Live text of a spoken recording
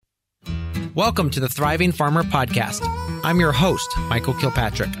Welcome to the Thriving Farmer Podcast. I'm your host, Michael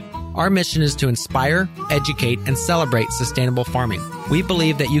Kilpatrick. Our mission is to inspire, educate, and celebrate sustainable farming. We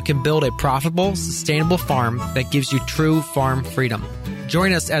believe that you can build a profitable, sustainable farm that gives you true farm freedom.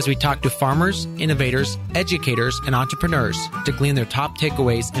 Join us as we talk to farmers, innovators, educators, and entrepreneurs to glean their top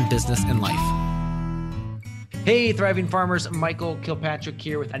takeaways in business and life. Hey, Thriving Farmers, Michael Kilpatrick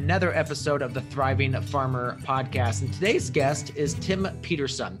here with another episode of the Thriving Farmer Podcast. And today's guest is Tim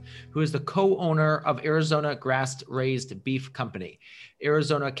Petersen, who is the co-owner of Arizona Grass-Raised Beef Company,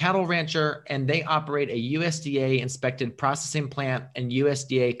 Arizona cattle rancher, and they operate a USDA-inspected processing plant and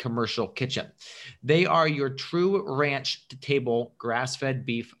USDA commercial kitchen. They are your true ranch-to-table grass-fed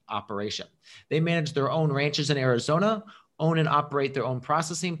beef operation. They manage their own ranches in Arizona, own and operate their own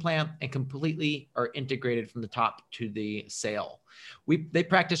processing plant, and completely are integrated from the top to the sale. They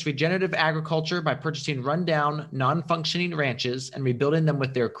practice regenerative agriculture by purchasing rundown, non-functioning ranches and rebuilding them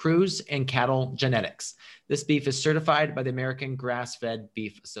with their crews and cattle genetics. This beef is certified by the American Grass-Fed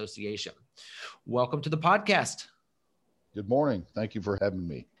Beef Association. Welcome to the podcast. Good morning. Thank you for having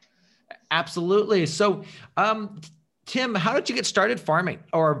me. Absolutely. So, Tim, how did you get started farming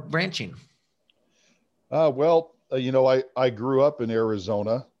or ranching? I grew up in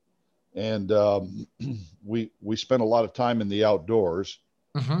Arizona, and we spent a lot of time in the outdoors.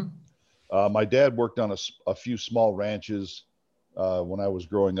 Mm-hmm. My dad worked on a few small ranches when I was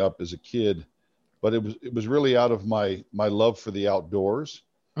growing up as a kid, but it was really out of my love for the outdoors,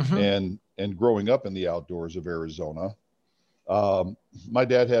 mm-hmm. and growing up in the outdoors of Arizona. My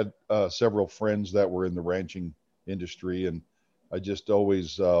dad had several friends that were in the ranching industry, and I just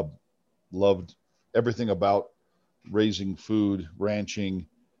always loved everything about raising food, ranching,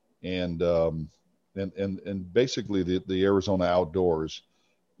 and basically the Arizona outdoors.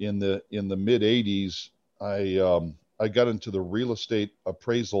 In the mid '80s, I got into the real estate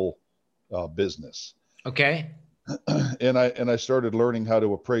appraisal business. Okay. And I started learning how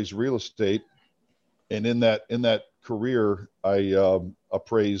to appraise real estate, and in that career, I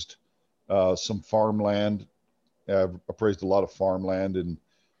appraised some farmland. I've appraised a lot of farmland and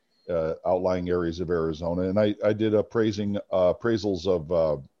outlying areas of Arizona, and I did appraisals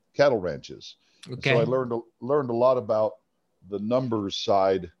of cattle ranches. Okay. So I learned a lot about the numbers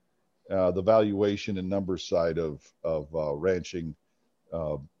side, the valuation and numbers side of ranching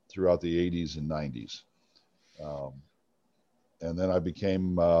throughout the 80s and 90s. And then I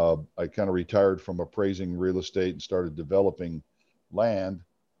kind of retired from appraising real estate and started developing land.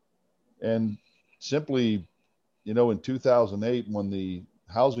 And simply, in 2008, when the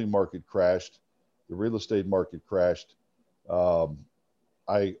housing market crashed, the real estate market crashed,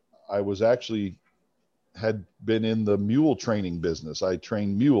 I was actually had been in the mule training business. I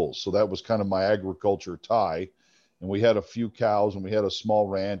trained mules, so that was kind of my agriculture tie. And we had a few cows, and we had a small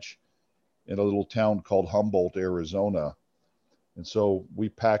ranch in a little town called Humboldt, Arizona. And so we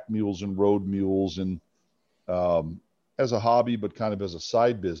packed mules and rode mules, and as a hobby, but kind of as a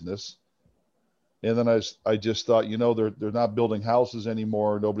side business. And then I just thought, they're not building houses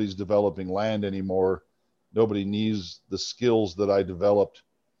anymore. Nobody's developing land anymore. Nobody needs the skills that I developed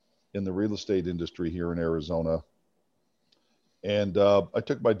in the real estate industry here in Arizona. And I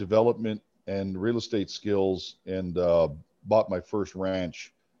took my development and real estate skills and bought my first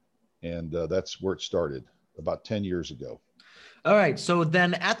ranch. And that's where it started about 10 years ago. All right. So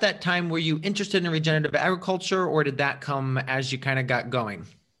then at that time, were you interested in regenerative agriculture, or did that come as you kind of got going?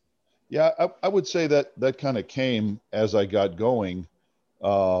 Yeah, I would say that kind of came as I got going.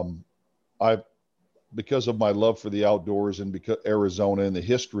 Because of my love for the outdoors and because Arizona and the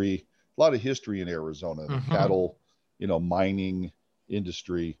history, a lot of history in Arizona, the mm-hmm. cattle, mining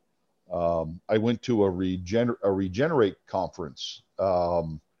industry. I went to a Regenerate conference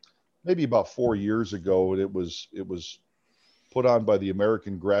maybe about 4 years ago, and it was put on by the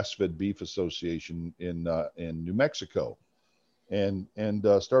American Grass-Fed Beef Association in New Mexico. And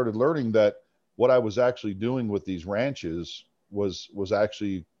started learning that what I was actually doing with these ranches was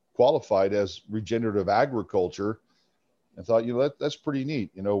actually qualified as regenerative agriculture, and thought, that's pretty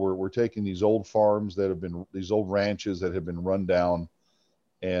neat. We're taking these old farms these old ranches that have been run down,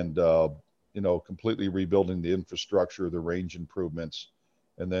 and completely rebuilding the infrastructure, the range improvements,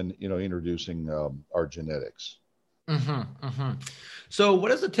 and then introducing our genetics. Mm-hmm, mm-hmm. So, what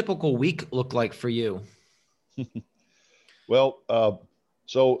does a typical week look like for you? Well,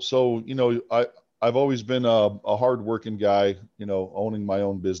 I've always been a hardworking guy, owning my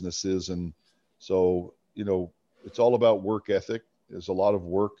own businesses. And so, it's all about work ethic. There's a lot of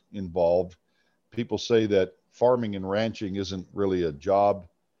work involved. People say that farming and ranching isn't really a job,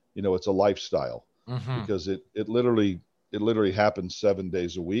 it's a lifestyle, mm-hmm. because it literally happens 7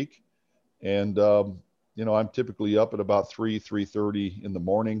 days a week. And, I'm typically up at about 3:30 in the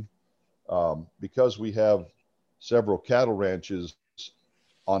morning. Because we have several cattle ranches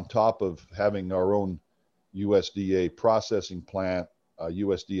on top of having our own USDA processing plant,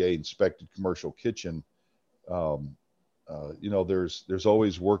 USDA inspected commercial kitchen. Um, there's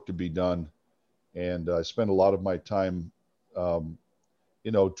always work to be done, and I spend a lot of my time, um,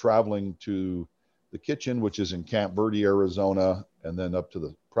 traveling to the kitchen, which is in Camp Verde, Arizona, and then up to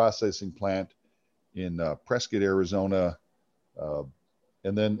the processing plant in Prescott, Arizona, uh,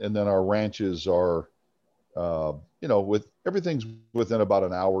 and then our ranches are, with everything's within about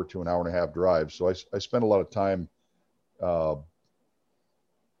an hour to an hour and a half drive. So I spend a lot of time uh,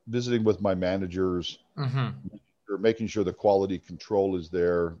 visiting with my managers, Mm-hmm. or making sure the quality control is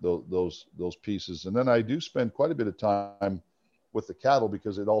there, those pieces. And then I do spend quite a bit of time with the cattle,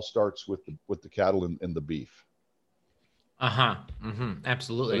 because it all starts with the cattle and the beef. Uh-huh. Mm-hmm. But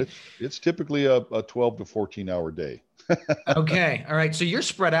Absolutely. it's typically a 12 to 14 hour day. Okay. All right. So you're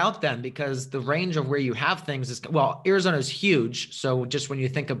spread out then, because the range of where you have things is, well, Arizona is huge. So just when you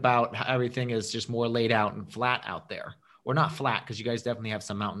think about how everything is just more laid out and flat out there, or not flat, because you guys definitely have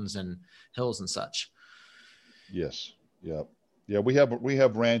some mountains and hills and such. Yes. Yeah. Yeah. We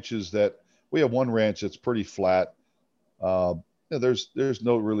have ranches that we have one ranch that's pretty flat. Uh, there's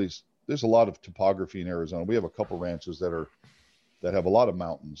no really there's a lot of topography in Arizona. We have a couple ranches that have a lot of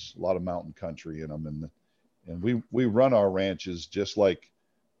mountains, a lot of mountain country in them, and we run our ranches just like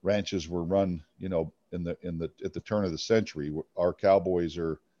ranches were run, in the at the turn of the century. Our cowboys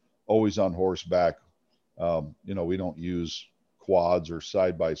are always on horseback. We don't use quads or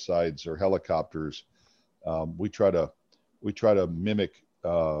side by sides or helicopters. We try to mimic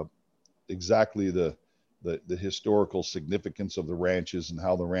exactly the historical significance of the ranches and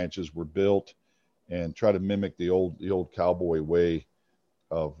how the ranches were built, and try to mimic the old cowboy way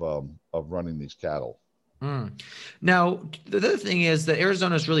of running these cattle. Mm. Now, the other thing is that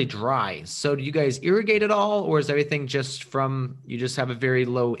Arizona is really dry. So do you guys irrigate at all, or is everything just from, you just have a very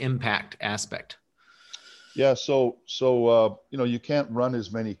low impact aspect? Yeah, you can't run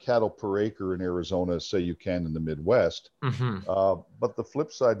as many cattle per acre in Arizona as say you can in the Midwest. Mm-hmm. But the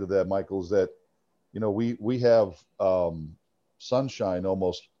flip side to that, Michael, is that we have sunshine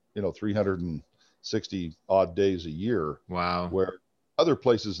almost 360 odd days a year, Wow. where other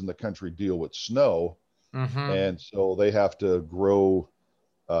places in the country deal with snow, Mm-hmm. and so they have to grow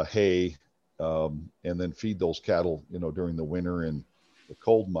hay, and then feed those cattle, during the winter and the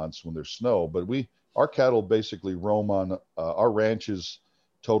cold months when there's snow. But our cattle basically roam on our ranches,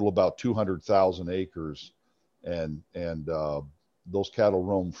 total about 200,000 acres, and those cattle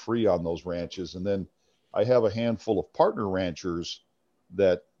roam free on those ranches. And then I have a handful of partner ranchers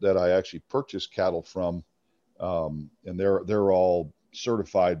that I actually purchase cattle from, and they're all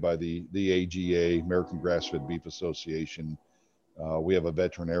certified by the AGA, American Grass-Fed Beef Association. We have a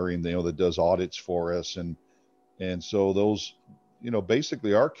veterinarian, that does audits for us, and so those,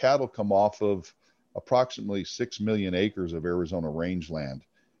 basically our cattle come off of approximately 6 million acres of Arizona rangeland.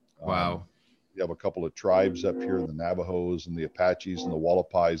 Um, Wow. we have a couple of tribes up here, the Navajos and the Apaches and the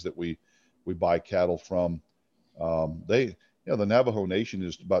Wallapais, that we buy cattle from. The Navajo Nation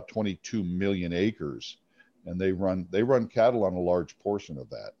is about 22 million acres, and they run cattle on a large portion of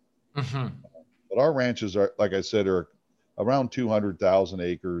that. Mm-hmm. But our ranches are, like I said, are around 200,000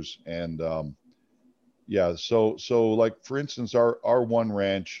 acres, and yeah, so like for instance, our one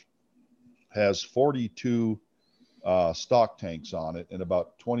ranch has 42 stock tanks on it and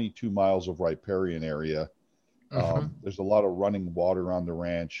about 22 miles of riparian area. Mm-hmm. There's a lot of running water on the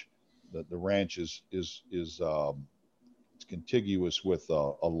ranch. The ranch is it's contiguous with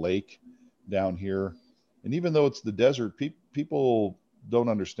a lake down here, and even though it's the desert, people don't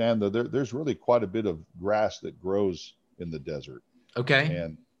understand that there's really quite a bit of grass that grows in the desert, Okay.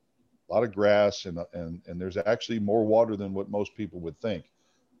 and a lot of grass, and there's actually more water than what most people would think.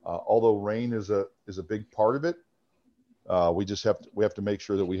 Although rain is a big part of it, we have to make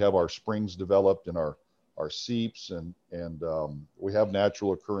sure that we have our springs developed and our seeps, and we have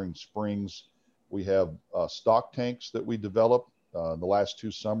natural occurring springs. We have stock tanks that we develop. In the last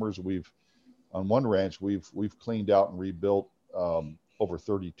 2 summers, on one ranch we've cleaned out and rebuilt over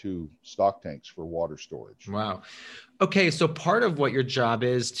 32 stock tanks for water storage. Wow. Okay, so part of what your job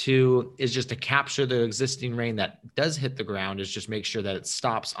is just to capture the existing rain that does hit the ground, is just make sure that it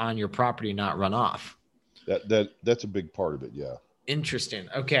stops on your property, not run off. That's a big part of it. Yeah. Interesting.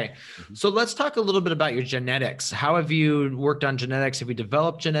 Okay. Mhm. So let's talk a little bit about your genetics. How have you worked on genetics? Have you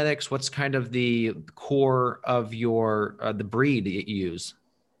developed genetics? What's kind of the core of your the breed that you use?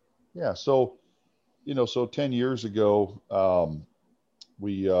 Yeah. So 10 years ago,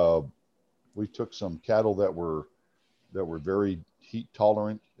 we we took some cattle that were very heat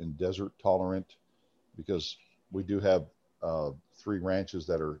tolerant and desert tolerant, because we do have 3 ranches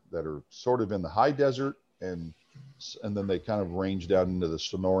that are sort of in the high desert, and then they kind of range down into the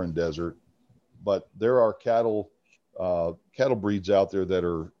Sonoran Desert. But there are cattle breeds out there that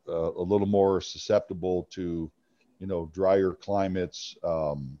are a little more susceptible to, drier climates.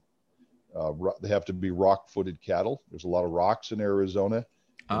 They have to be rock-footed cattle. There's a lot of rocks in Arizona.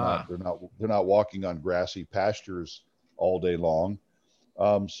 They're not walking on grassy pastures all day long.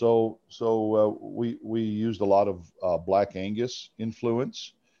 We used a lot of Black Angus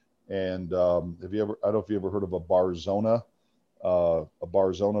influence. And I don't know if you ever heard of a Barzona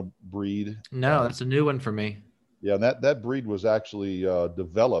breed. No, that's a new one for me. Yeah, and that breed was actually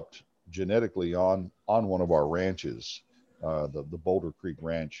developed genetically on one of our ranches, the Boulder Creek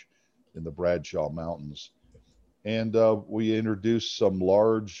Ranch in the Bradshaw Mountains. And we introduced some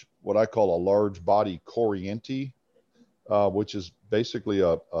what I call a large body Corriente, which is basically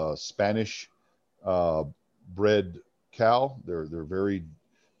a Spanish bred cow. They're very,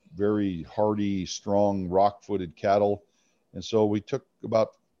 very hardy, strong, rock-footed cattle. And so we took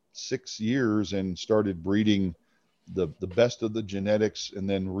about 6 years and started breeding the best of the genetics, and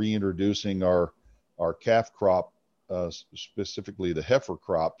then reintroducing our calf crop, specifically the heifer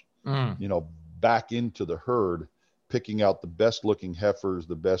crop, back into the herd, picking out the best looking heifers,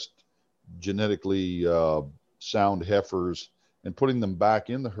 the best genetically sound heifers, and putting them back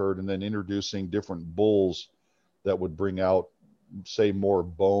in the herd, and then introducing different bulls that would bring out, say, more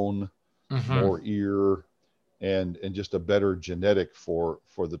bone, more ear, and just a better genetic for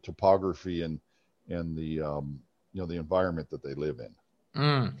the topography and the the environment that they live in.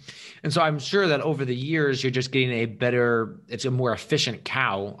 And so I'm sure that over the years you're just getting it's a more efficient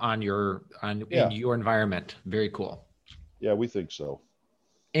cow in your environment. Very cool. Yeah, we think so.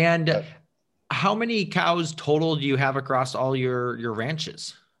 And how many cows total do you have across all your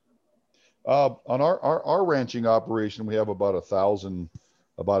ranches? On our ranching operation, we have about 1,000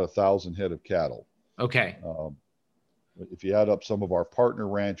 head of cattle. Okay. If you add up some of our partner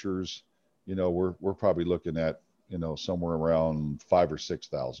ranchers, we're probably looking at, somewhere around 5,000 or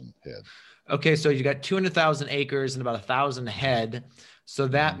 6,000 head. Okay. So you got 200,000 acres and about 1,000 head. So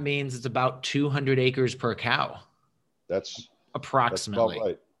that means it's about 200 acres per cow. That's approximately. That's about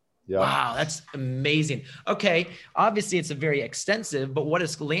right. Yeah. Wow. That's amazing. Okay. Obviously it's a very extensive, but what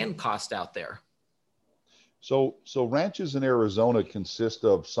does land cost out there? So ranches in Arizona consist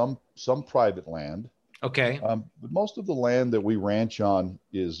of some private land. Okay. But most of the land that we ranch on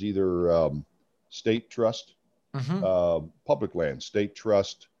is either state trust, public land, state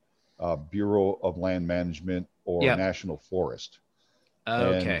trust, Bureau of Land Management, or National Forest.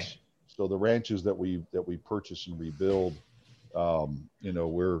 Okay. And so the ranches that we purchase and rebuild,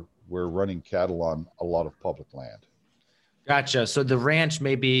 we're running cattle on a lot of public land. Gotcha. So the ranch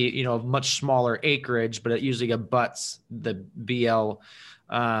may be, much smaller acreage, but it usually abuts the BL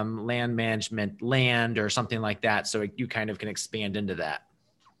land management land or something like that. So you kind of can expand into that.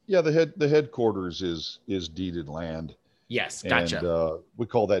 Yeah, the headquarters is deeded land. Yes, gotcha. And we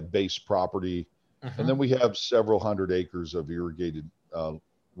call that base property. And then we have several hundred acres of irrigated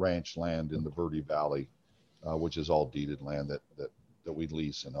ranch land in the Verde Valley, which is all deeded land that we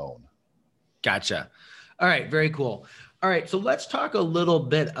lease and own. Gotcha. All right. Very cool. All right. So let's talk a little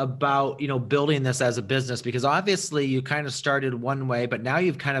bit about, building this as a business, because obviously you kind of started one way, but now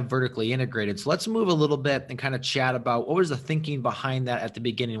you've kind of vertically integrated. So let's move a little bit and kind of chat about what was the thinking behind that at the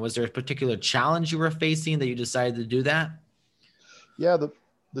beginning. Was there a particular challenge you were facing that you decided to do that? Yeah.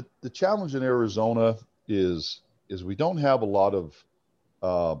 The challenge in Arizona is we don't have a lot of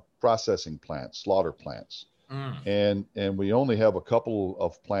processing plants, slaughter plants. And we only have a couple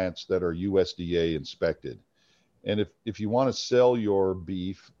of plants that are USDA inspected. And if you want to sell your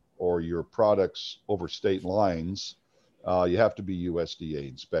beef or your products over state lines, you have to be USDA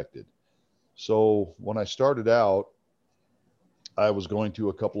inspected. So when I started out, I was going to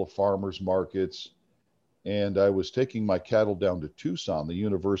a couple of farmers markets, and I was taking my cattle down to Tucson. The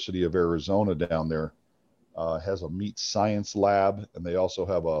University of Arizona down there has a meat science lab, and they also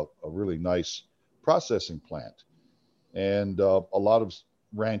have a really nice processing plant. And a lot of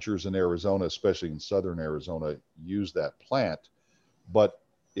ranchers in Arizona, especially in southern Arizona, use that plant, but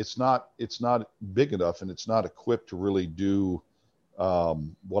it's not big enough, and it's not equipped to really do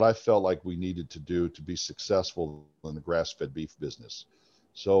what I felt like we needed to do to be successful in the grass-fed beef business.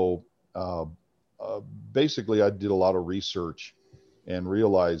 So basically, I did a lot of research and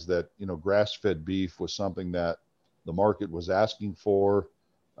realized that grass-fed beef was something that the market was asking for.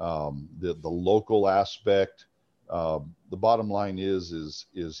 The local aspect, the bottom line is,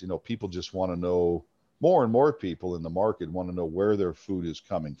 people just want to know, more and more people in the market want to know where their food is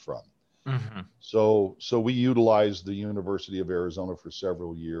coming from. Mm-hmm. So we utilized the University of Arizona for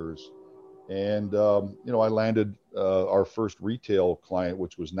several years. And, I landed our first retail client,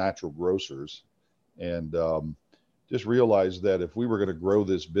 which was Natural Grocers. And just realized that if we were going to grow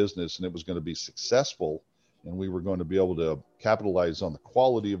this business and it was going to be successful, and we were going to be able to capitalize on the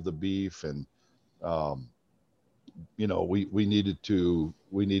quality of the beef, and we needed to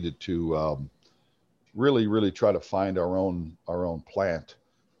really try to find our own plant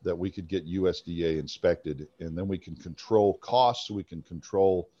that we could get USDA inspected, and then we can control costs. We can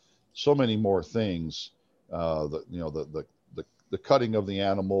control so many more things. The cutting of the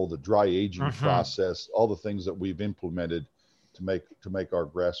animal, the dry aging Mm-hmm. process, all the things that we've implemented to make our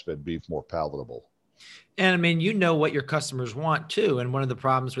grass-fed beef more palatable. And I mean, you know what your customers want too. And one of the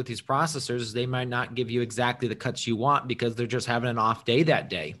problems with these processors is they might not give you exactly the cuts you want because they're just having an off day that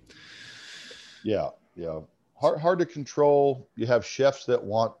day. Yeah. Hard to control. You have chefs that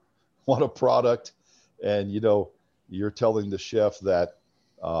want a product, and you're telling the chef that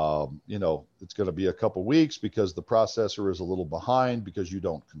it's going to be a couple weeks because the processor is a little behind because you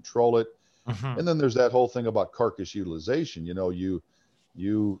don't control it. Mm-hmm. And then there's that whole thing about carcass utilization.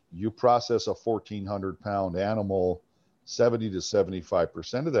 You process a 1,400 pound animal, 70 to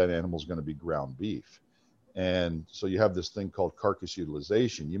 75% of that animal is going to be ground beef. And so you have this thing called carcass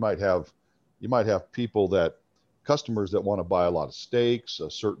utilization. You might have customers that want to buy a lot of steaks, a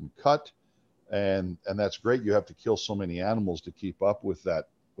certain cut, and that's great. You have to kill so many animals to keep up with that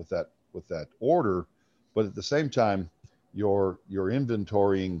order. But at the same time, you're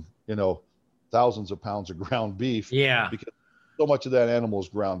inventorying, thousands of pounds of ground beef. Yeah. Because so much of that animal is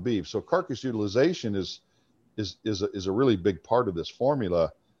ground beef. So carcass utilization is a really big part of this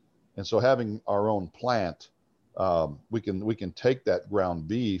formula. And so having our own plant, we can take that ground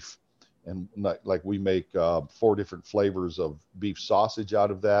beef, and like we make 4 different flavors of beef sausage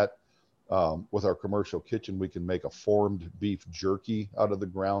out of that. With our commercial kitchen, we can make a formed beef jerky out of the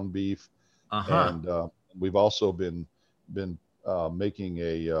ground beef. Uh-huh. And we've also been making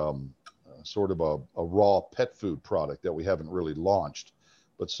a sort of a raw pet food product that we haven't really launched.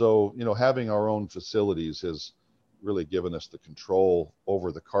 But so, having our own facilities has really given us the control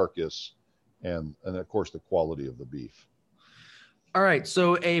over the carcass and of course the quality of the beef. All right.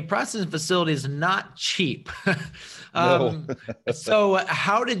 So a processing facility is not cheap. No. So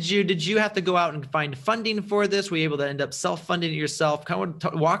how did you have to go out and find funding for this? Were you able to end up self-funding it yourself? Kind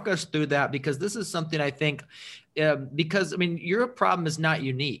of walk us through that, because this is something I think, because I mean, your problem is not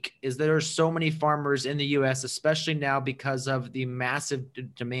unique, is there are so many farmers in the US, especially now because of the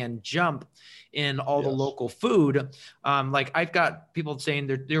massive demand jump in all the local food. Like I've got people saying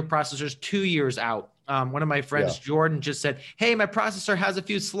their processors 2 years out. One of my friends, Jordan, just said, "Hey, my processor has a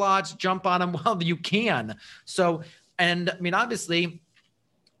few slots, jump on them." Well, you can. So, and I mean, obviously,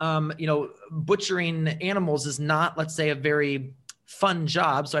 butchering animals is not, let's say, a very fun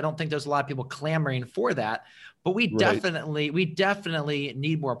job. So I don't think there's a lot of people clamoring for that, but we definitely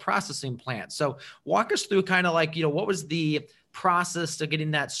need more processing plants. So walk us through kind of like, what was the process to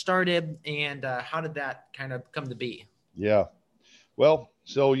getting that started, and how did that kind of come to be? Yeah. Well,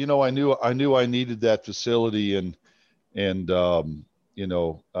 so, I knew I needed that facility, and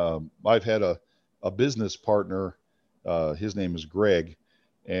I've had a business partner, his name is Greg,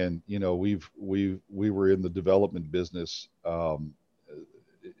 and, we were in the development business,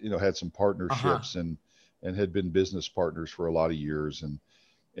 had some partnerships and had been business partners for a lot of years.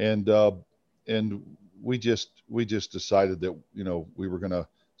 And we just decided that, we were going to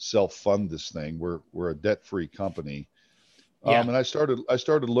self-fund this thing. We're a debt-free company. And I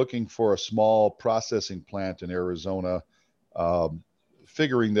started looking for a small processing plant in Arizona,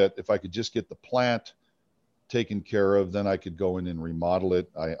 figuring that if I could just get the plant taken care of, then I could go in and remodel it.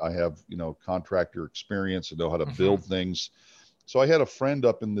 I have, contractor experience and know how to build things. So I had a friend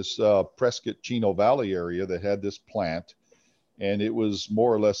up in this Prescott Chino Valley area that had this plant, and it was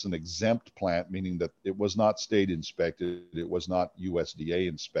more or less an exempt plant, meaning that it was not state inspected. It was not USDA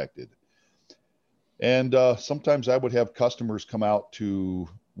inspected. And sometimes I would have customers come out to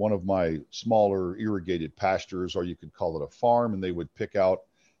one of my smaller irrigated pastures, or you could call it a farm, and they would pick out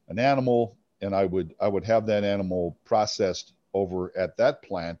an animal, and I would have that animal processed over at that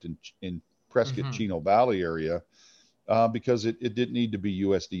plant in Prescott Chino Valley area, because it didn't need to be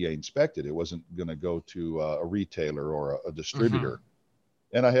USDA inspected. It wasn't going to go to a retailer or a distributor.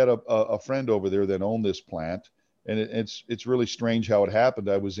 And I had a friend over there that owned this plant, and it's really strange how it happened.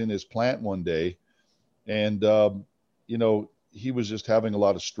 I was in his plant one day, and, he was just having a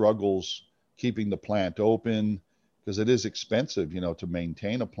lot of struggles keeping the plant open. because it is expensive, to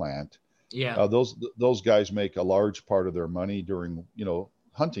maintain a plant. Yeah. Those guys make a large part of their money during,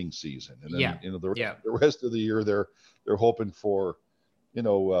 hunting season, and Yeah. then Yeah. the rest of the year they're hoping for, you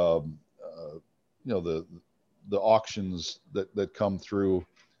know, the auctions that come through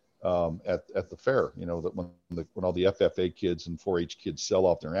at the fair. That when all the FFA kids and 4-H kids sell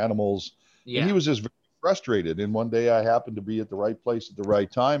off their animals, and he Yeah. was just very frustrated. And one day I happened to be at the right place at the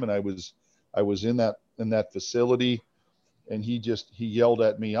right time, and I was in that facility, and he yelled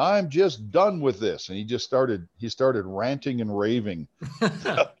at me, "I'm just done with this," and he started ranting and raving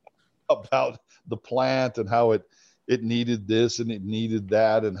about the plant and how it needed this and it needed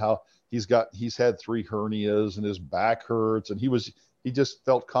that, and how he's had 3 hernias and his back hurts, and he just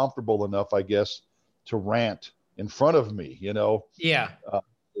felt comfortable enough, I guess, to rant in front of me, Yeah.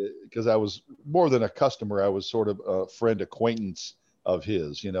 because I was more than a customer. I was sort of a friend acquaintance of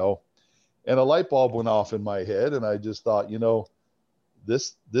his. And a light bulb went off in my head, and I just thought,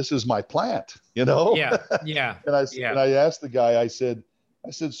 this is my plant, Yeah. Yeah. and I Yeah. and I asked the guy, I said,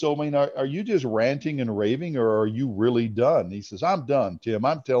 so, I mean, are you just ranting and raving, or are you really done? He says, I'm done, Tim.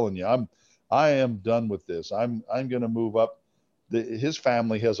 I'm telling you, I am done with this. I'm going to move up. His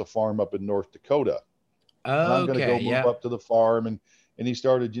family has a farm up in North Dakota, and I'm going to Okay. go move Yeah. up to the farm. And he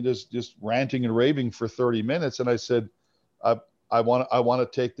started just ranting and raving for 30 minutes. And I said, I, I want to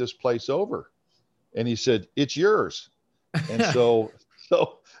take this place over. And he said, it's yours. And so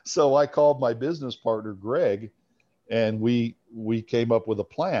I called my business partner, Greg, and we came up with a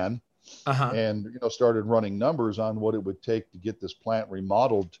plan, Uh-huh. and started running numbers on what it would take to get this plant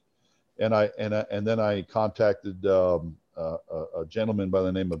remodeled. And then I contacted a gentleman by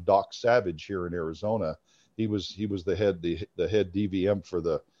the name of Doc Savage here in Arizona. He was the head DVM for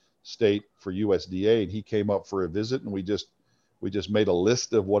the state for USDA, and he came up for a visit, and we just made a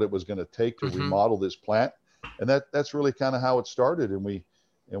list of what it was going to take to Mm-hmm. remodel this plant. And that's really kind of how it started. And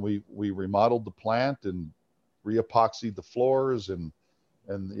we remodeled the plant and re-epoxied the floors, and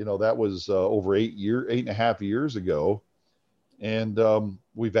that was over 8.5 years ago. And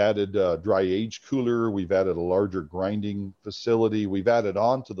we've added a dry age cooler. We've added a larger grinding facility. We've added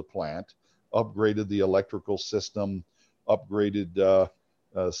on to the plant, upgraded the electrical system, upgraded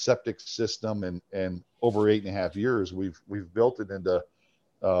septic system, and over 8.5 years, we've built it into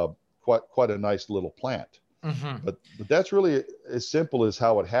quite a nice little plant. Mm-hmm. But that's really as simple as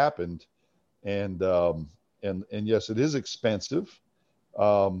how it happened. And and yes, it is expensive.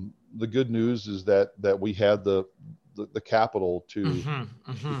 The good news is that we had the capital to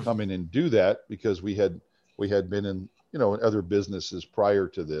Mm-hmm. Mm-hmm. come in and do that, because we had been in other businesses prior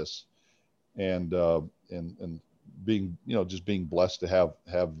to this, and and being just being blessed to have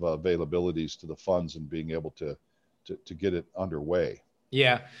availabilities to the funds and being able to get it underway.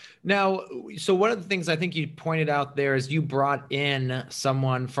 Yeah. Now, so one of the things I think you pointed out there is you brought in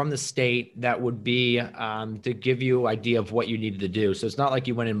someone from the state that would be to give you an idea of what you needed to do. So it's not like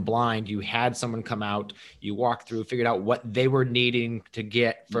you went in blind. You had someone come out, you walked through, figured out what they were needing to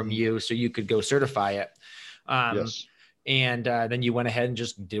get from Mm-hmm. you so you could go certify it. Um, Yes. and then you went ahead and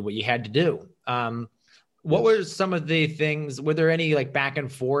just did what you had to do. What Yes. were some of the things? Were there any like back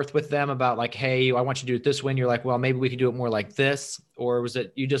and forth with them about like, hey, I want you to do it this way? And you're like, well, maybe we could do it more like this, or was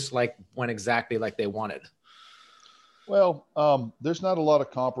it you just like went exactly like they wanted? Well, there's not a lot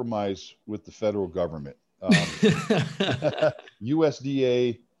of compromise with the federal government.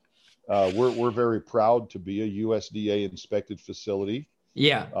 USDA, we're very proud to be a USDA inspected facility.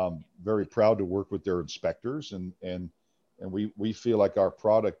 Yeah. Very proud to work with their inspectors, and we feel like our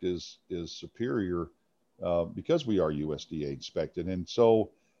product is superior because we are USDA inspected. And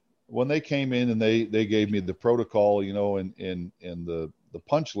so when they came in and they gave me the protocol, and the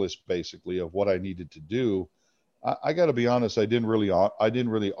punch list basically of what I needed to do, I got to be honest, I didn't really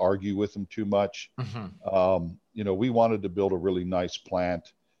argue with them too much. Mm-hmm. We wanted to build a really nice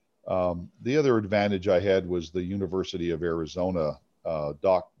plant. The other advantage I had was the University of Arizona,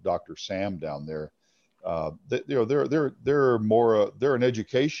 Dr. Sam down there. They're an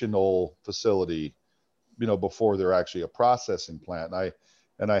educational facility, before they're actually a processing plant.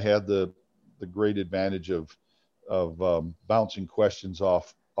 And I had the great advantage of bouncing questions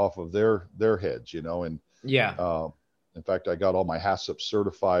off of their heads, and Yeah. in fact, I got all my HACCP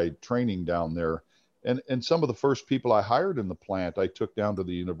certified training down there. And some of the first people I hired in the plant, I took down to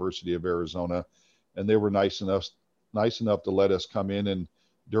the University of Arizona, and they were nice enough to let us come in and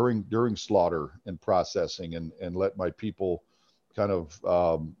during slaughter and processing, and let my people kind of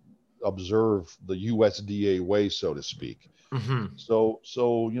observe the USDA way, so to speak. Mm-hmm. So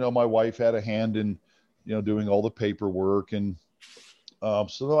my wife had a hand in doing all the paperwork, and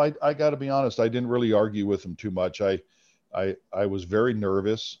So I got to be honest, I didn't really argue with him too much. I was very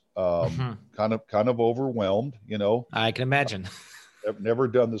nervous, Hmm. kind of overwhelmed. I can imagine. I've never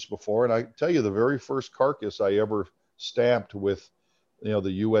done this before, and I tell you, the very first carcass I ever stamped with, the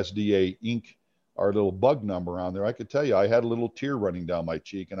USDA ink, our little bug number on there. I could tell you, I had a little tear running down my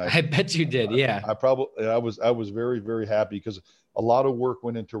cheek, and I bet you did. Yeah. I was very, very happy because a lot of work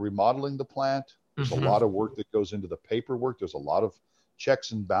went into remodeling the plant. There's a Hmm. lot of work that goes into the paperwork. There's a lot of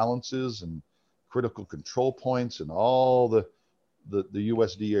checks and balances and critical control points and all the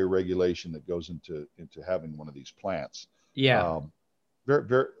USDA regulation that goes into having one of these plants. Yeah. Um,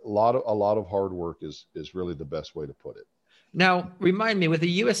 a lot of hard work is really the best way to put it. Now, remind me, with a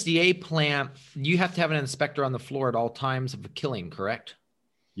USDA plant, you have to have an inspector on the floor at all times of a killing, correct?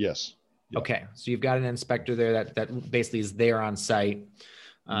 Yes. Yeah. Okay, so you've got an inspector there that basically is there on site.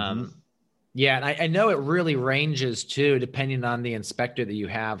 Mm-hmm. Yeah, and I know it really ranges too, depending on the inspector that you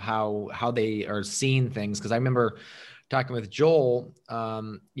have, how they are seeing things. Because I remember talking with Joel,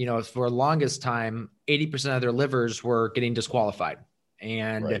 for the longest time, 80% of their livers were getting disqualified,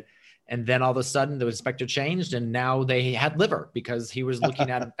 and Right. and then all of a sudden the inspector changed, and now they had liver because he was looking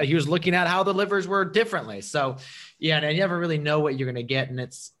at how the livers were differently. So, yeah, and I never really know what you're going to get, and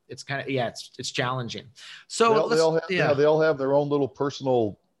it's kind of it's challenging. They So all, they let's all have, yeah. they all have their own little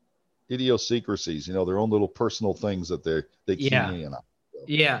personal idiosyncrasies, their own little personal things that they key Yeah. me in on. So,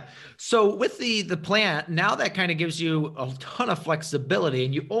 Yeah. So with the plant, now that kind of gives you a ton of flexibility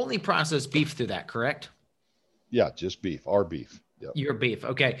and you only process beef through that, correct? yeah, just beef, our beef. Yep. Your beef.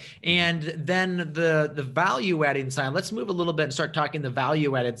 Okay. Mm-hmm. And then the value adding side, let's move a little bit and start talking the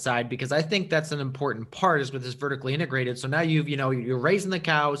value added side, because I think that's an important part is with this vertically integrated. So now you're raising the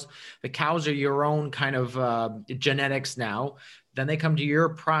cows. The cows are your own kind of genetics now. Then they come to your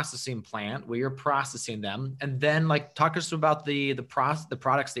processing plant where you're processing them. And then like talk us about the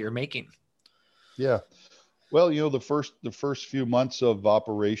products that you're making. Yeah. Well, the first few months of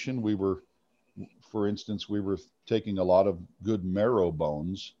operation, for instance, we were taking a lot of good marrow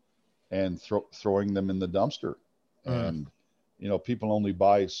bones and throwing them in the dumpster. Mm, And people only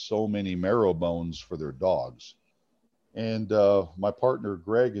buy so many marrow bones for their dogs. And my partner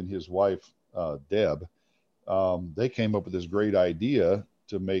Greg and his wife Deb, they came up with this great idea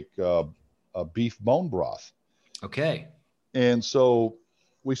to make a beef bone broth. okay. And so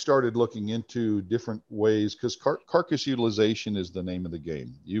we started looking into different ways because carcass utilization is the name of the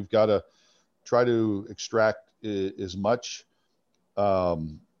game. You've got to try to extract as much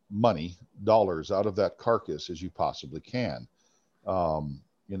money, dollars out of that carcass as you possibly can.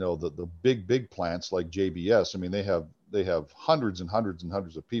 The big plants like JBS. I mean, they have hundreds and hundreds and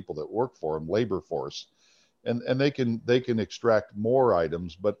hundreds of people that work for them, labor force, and they can extract more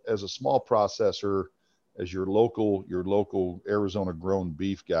items. But as a small processor, as your local Arizona grown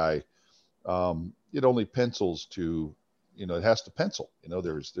beef guy, it only pencils to, it has to pencil.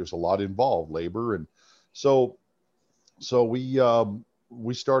 There's a lot involved, labor, and so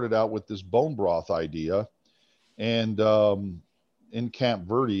we started out with this bone broth idea, and in Camp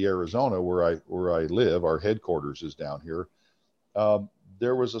Verde, Arizona, where I live, our headquarters is down here. Um,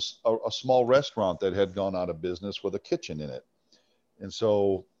 there was a small restaurant that had gone out of business with a kitchen in it, and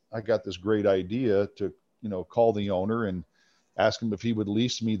so I got this great idea to call the owner and ask him if he would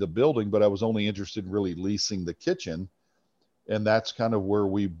lease me the building, but I was only interested in really leasing the kitchen, and that's kind of where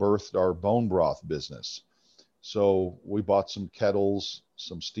we birthed our bone broth business. So we bought some kettles,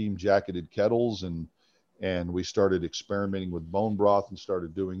 some steam jacketed kettles, and we started experimenting with bone broth and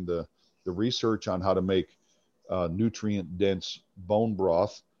started doing the research on how to make nutrient dense bone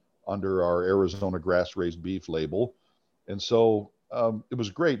broth under our Arizona grass raised beef label. And so it was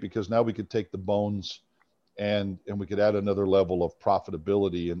great because now we could take the bones and we could add another level of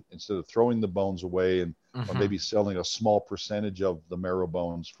profitability, and instead of throwing the bones away and or Hmm. maybe selling a small percentage of the marrow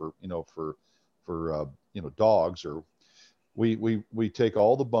bones for dogs, or we take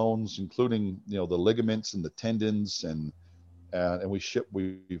all the bones, including the ligaments and the tendons, and we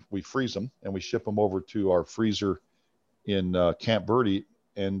freeze them and we ship them over to our freezer in Camp Verde,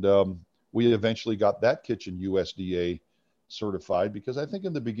 and we eventually got that kitchen USDA certified, because I think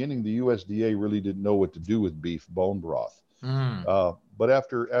in the beginning the USDA really didn't know what to do with beef bone broth. Mm. But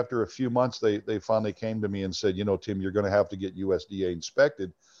after a few months, they finally came to me and said, Tim, you're going to have to get USDA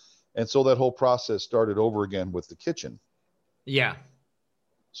inspected. And so that whole process started over again with the kitchen. Yeah.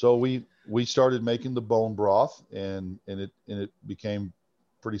 So we started making the bone broth, and it became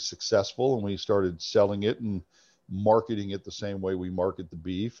pretty successful, and we started selling it and marketing it the same way we market the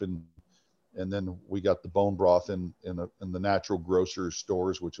beef, and then we got the bone broth in the natural grocers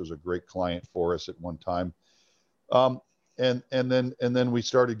stores, which was a great client for us at one time. and then we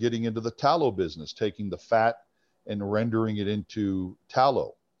started getting into the tallow business, taking the fat and rendering it into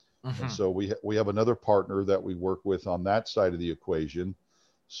tallow. And Hmm. so we have another partner that we work with on that side of the equation.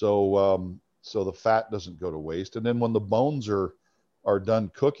 So the fat doesn't go to waste. And then when the bones are done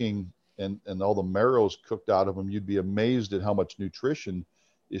cooking and all the marrow's cooked out of them, you'd be amazed at how much nutrition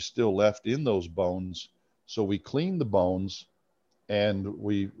is still left in those bones. So we clean the bones, and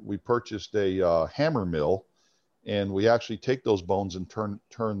we purchased a hammer mill, and we actually take those bones and turn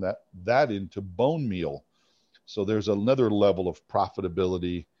that into bone meal. So there's another level of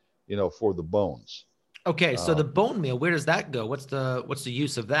profitability, for the bones. Okay, so Uh, the bone meal, where does that go? What's the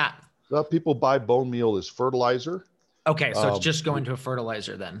use of that? People buy bone meal as fertilizer. Okay, so it's Um, just going to a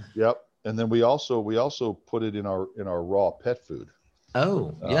fertilizer then. yep, and then we also put it in our raw pet food.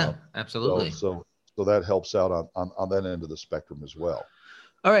 Oh, Uh, yeah, so absolutely. so so that helps out on that end of the spectrum as well.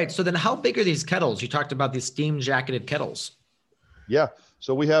 All right, so then how big are these kettles? You talked about these steam jacketed kettles. Yeah,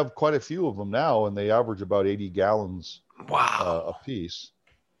 so we have quite a few of them now, and they average about 80 gallons a Wow. piece.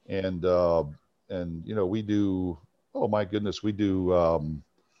 And we do, oh my goodness, we do, oh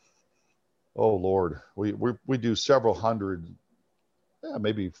Lord, we do several hundred, yeah,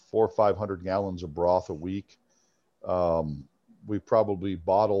 maybe 400 or 500 gallons of broth a week. We probably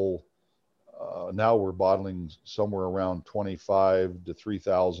bottle, now we're bottling somewhere around 25 to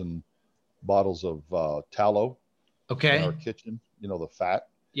 3,000 bottles of tallow in our Okay. kitchen, the fat.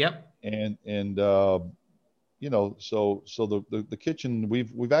 Yep. And so the kitchen,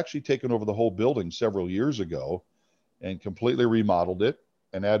 we've actually taken over the whole building several years ago and completely remodeled it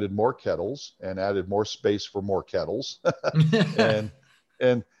and added more kettles and added more space for more kettles. and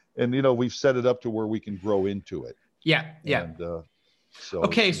and we've set it up to where we can grow into it. Yeah, yeah. And so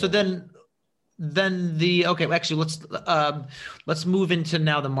Okay, you so know then the okay, well, actually let's move into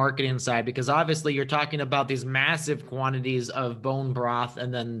now the marketing side, because obviously you're talking about these massive quantities of bone broth,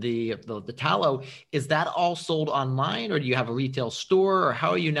 and then the tallow. Is that all sold online, or do you have a retail store, or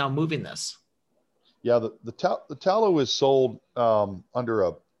how are you now moving this? yeah, the tallow is sold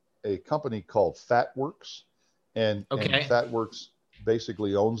under a company called Fatworks, and Okay. Fatworks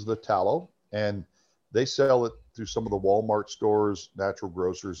basically owns the tallow, and they sell it through some of the Walmart stores, natural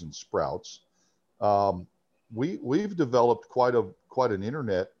grocers, and Sprouts. Um, we've developed quite an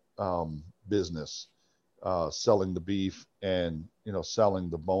internet business, selling the beef and selling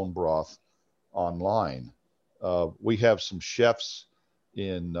the bone broth online. We have some chefs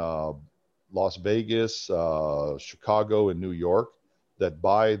in Las Vegas, Chicago, and New York that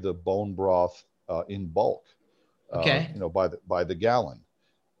buy the bone broth in bulk, Okay. by the gallon,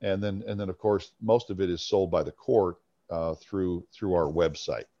 and then of course most of it is sold by the quart through our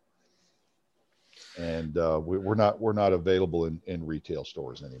website, and we're not available in retail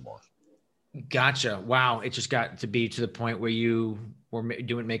stores anymore. Gotcha. Wow. It just got to be to the point where you were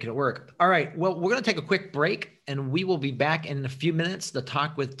making it work. All right. Well, we're going to take a quick break, and we will be back in a few minutes to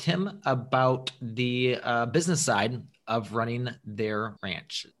talk with Tim about the business side of running their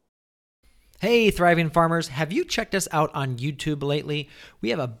ranch. Hey, thriving farmers, have you checked us out on YouTube lately? We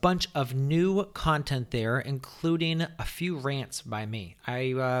have a bunch of new content there, including a few rants by me.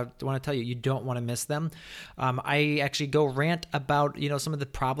 I want to tell you, you don't want to miss them. I actually go rant about, some of the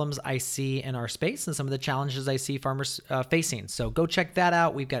problems I see in our space and some of the challenges I see farmers facing. So go check that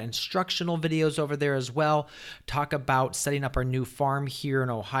out. We've got instructional videos over there as well. Talk about setting up our new farm here in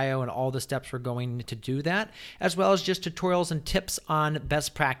Ohio and all the steps we're going to do that, as well as just tutorials and tips on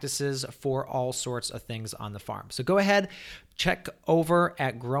best practices for all sorts of things on the farm. So go ahead, check over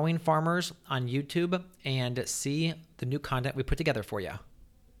at Growing Farmers on YouTube and see the new content we put together for you.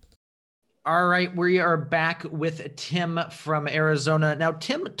 All right, we are back with Tim from Arizona. Now,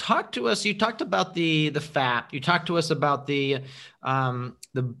 Tim, talk to us. You talked about the fat. You talked to us about the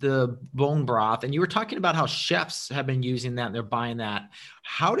bone broth, and you were talking about how chefs have been using that and they're buying that.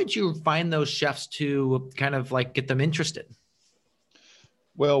 How did you find those chefs to kind of like get them interested?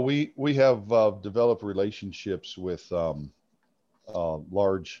 Well, we have developed relationships with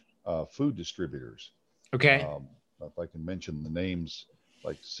large food distributors. Okay. Um, if I can mention the names,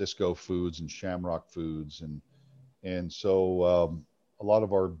 like Cisco Foods and Shamrock Foods, and so a lot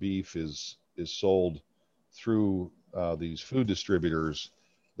of our beef is sold through these food distributors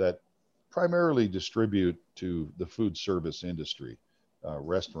that primarily distribute to the food service industry,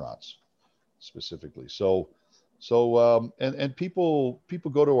 restaurants specifically. And people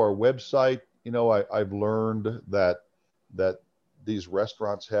go to our website. I've learned that these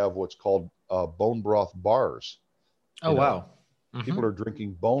restaurants have what's called bone broth bars. Oh, You know, wow. People are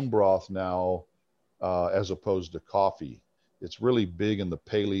drinking bone broth now, as opposed to coffee. It's really big in the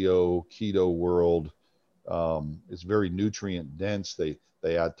paleo keto world. It's very nutrient dense. They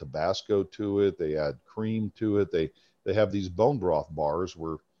add Tabasco to it. They add cream to it. They have these bone broth bars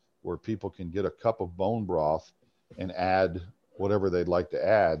where people can get a cup of bone broth and add whatever they'd like to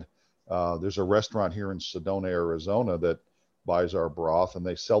add. There's a restaurant here in Sedona, Arizona that buys our broth, and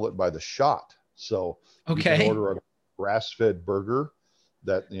they sell it by the shot. So you can Okay. order a grass-fed burger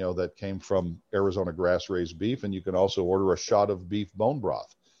that came from Arizona grass-raised beef, and you can also order a shot of beef bone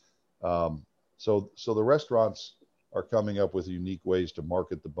broth. So the restaurants are coming up with unique ways to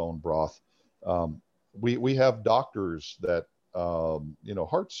market the bone broth. We have doctors that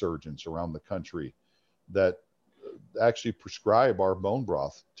heart surgeons around the country that actually prescribe our bone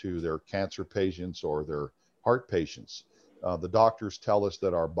broth to their cancer patients or their heart patients. The doctors tell us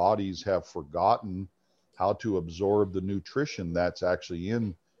that our bodies have forgotten how to absorb the nutrition that's actually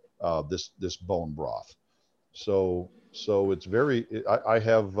in this bone broth. So it's very. I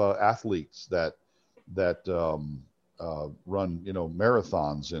have athletes that run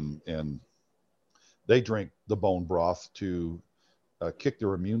marathons, and they drink the bone broth to kick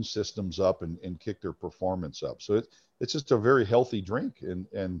their immune systems up and kick their performance up. So it's just a very healthy drink,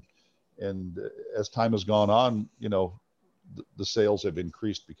 and as time has gone on, the sales have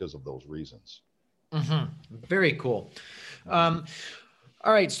increased because of those reasons. Mm-hmm. Very cool.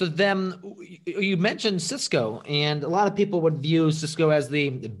 All right. So then you mentioned Cisco, and a lot of people would view Cisco as the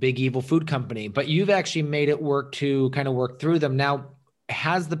big evil food company, but you've actually made it work to kind of work through them. Now,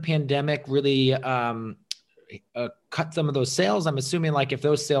 has the pandemic really cut some of those sales? I'm assuming like if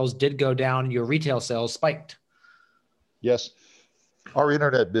those sales did go down, your retail sales spiked. Yes, our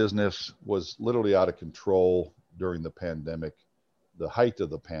internet business was literally out of control during the pandemic, the height of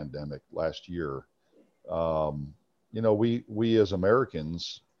the pandemic last year. We as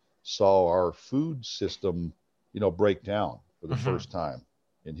Americans saw our food system, break down for the Mm-hmm. first time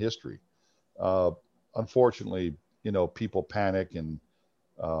in history. Uh, Unfortunately, people panic, and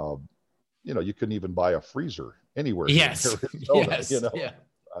uh, you couldn't even buy a freezer anywhere here in Yes. Arizona, Yes. Yeah.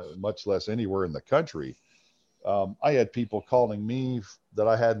 much less anywhere in the country. I had people calling me that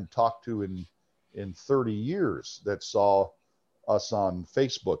I hadn't talked to in 30 years that saw us on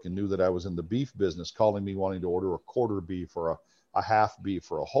Facebook and knew that I was in the beef business, calling me wanting to order a quarter beef or a half beef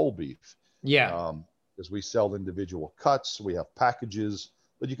or a whole beef. Yeah. Because we sell individual cuts, we have packages,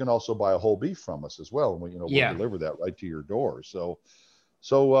 but you can also buy a whole beef from us as well, and we'll Yeah. deliver that right to your door. So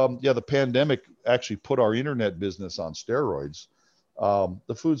the pandemic actually put our internet business on steroids.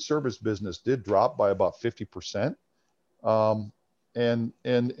 The food service business did drop by about 50%, and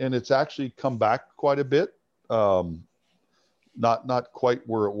it's actually come back quite a bit. Not quite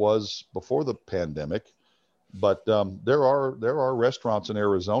where it was before the pandemic, but there are restaurants in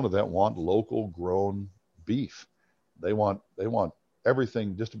Arizona that want local grown beef. They want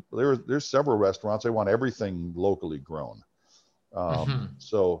everything. Just there's several restaurants, they want everything locally grown. Mm-hmm.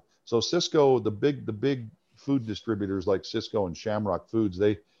 So Cisco, the big food distributors like Cisco and Shamrock Foods,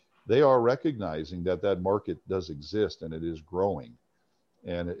 they are recognizing that market does exist and it is growing.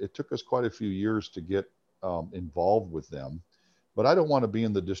 And it took us quite a few years to get involved with them. But I don't want to be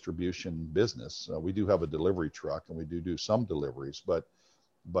in the distribution business. We do have a delivery truck, and we do some deliveries, but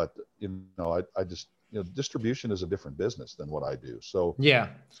I just distribution is a different business than what I do. So Yeah.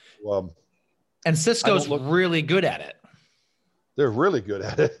 um, And I don't Cisco's look. really good at it. They're really good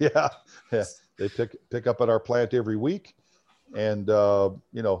at it. Yeah, yeah. They pick up at our plant every week, and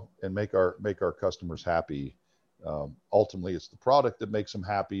and make our customers happy. Ultimately, it's the product that makes them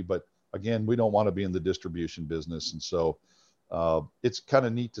happy. But again, we don't want to be in the distribution business, and so it's kind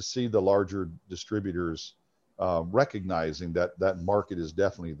of neat to see the larger distributors recognizing that market is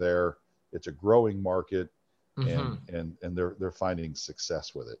definitely there. It's a growing market, Mm-hmm. and they're finding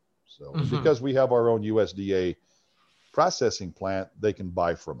success with it. So, and Mm-hmm. because we have our own USDA processing plant, they can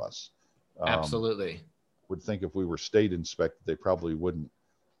buy from us. Um, Absolutely. would think if we were state inspected, they probably wouldn't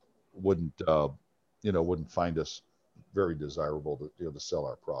find us very desirable to sell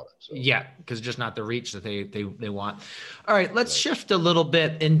our product. So Yeah, because just not the reach that they want. All right, let's right. shift a little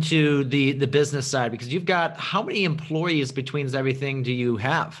bit into the business side, because you've got how many employees between everything do you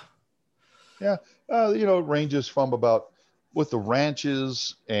have? Yeah, it ranges from about with the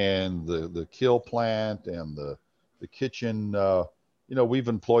ranches and the kill plant and the kitchen. We've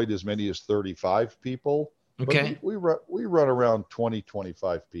employed as many as 35 people, but Okay. we run around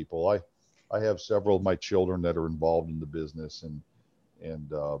 20-25 people. I have several of my children that are involved in the business, and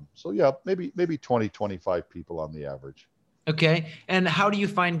so yeah, maybe 20-25 people on the average. Okay. And how do you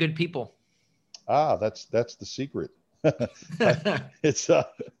find good people? That's the secret. It's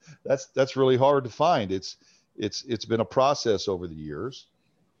that's really hard to find. It's been a process over the years.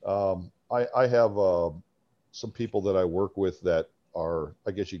 I have some people that I work with that are,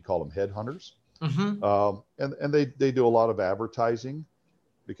 I guess you'd call them headhunters. Mm-hmm. And they do a lot of advertising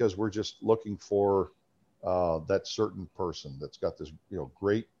because we're just looking for that certain person that's got this,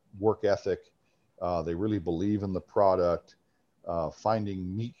 great work ethic. They really believe in the product.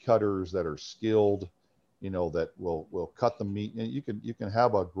 Finding meat cutters that are skilled, that will cut the meat. And you can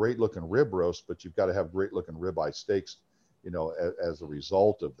have a great looking rib roast, but you've got to have great looking ribeye steaks, as a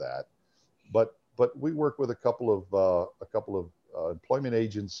result of that. But we work with a couple of employment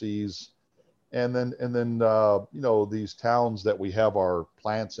agencies, and then these towns that we have our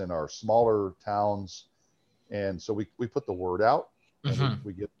plants in, our smaller towns, and so we put the word out, and Mm-hmm.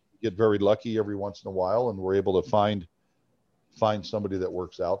 we get very lucky every once in a while, and we're able to find somebody that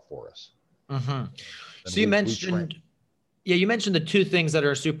works out for us. Mm-hmm. And So you we train. mentioned, yeah, you mentioned the two things that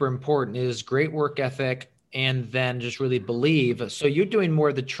are super important is great work ethic and then just really believe. So you're doing more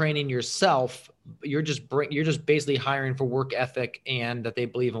of the training yourself. You're just basically hiring for work ethic and that they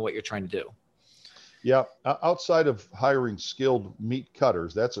believe in what you're trying to do. Yeah, outside of hiring skilled meat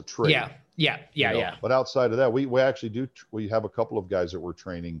cutters, that's a trade. Yeah. But outside of that, we actually do. We have a couple of guys that we're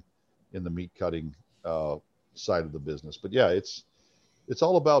training in the meat cutting side of the business. But yeah, it's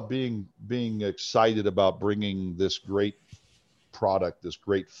all about being excited about bringing this great product, this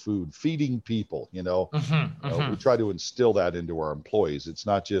great food, feeding people. Mm-hmm. Mm-hmm. We try to instill that into our employees. It's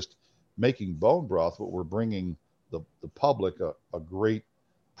not just making bone broth, but we're bringing the public a great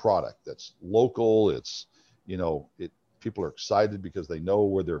product that's local. It's, people are excited because they know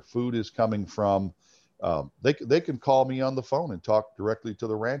where their food is coming from. They can call me on the phone and talk directly to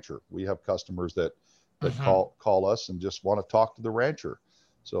the rancher. We have customers that Mm-hmm. call us and just want to talk to the rancher.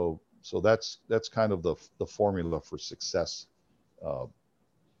 So that's kind of the formula for success, Yeah.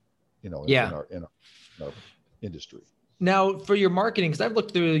 in our industry. Now, for your marketing, because I've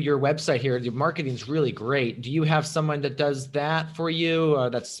looked through your website here, your marketing is really great. Do you have someone that does that for you,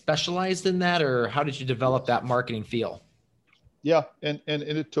 that's specialized in that, or how did you develop Yes. that marketing feel? Yeah, and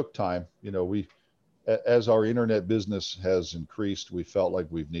it took time. As our internet business has increased, we felt like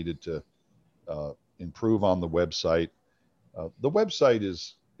we've needed to improve on the website. The website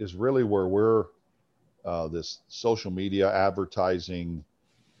is really where we're this social media advertising,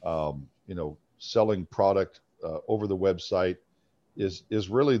 selling product over the website is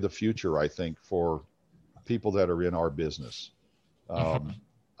really the future, I think, for people that are in our business. Mm-hmm. Um,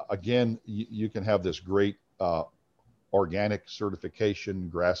 Again, you can have this great organic certification,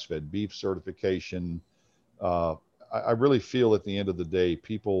 grass-fed beef certification. Uh, I really feel at the end of the day,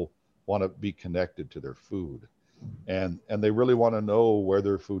 people want to be connected to their food, and they really want to know where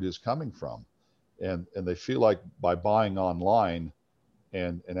their food is coming from, and they feel like by buying online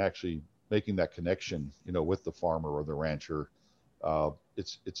and actually making that connection, with the farmer or the rancher,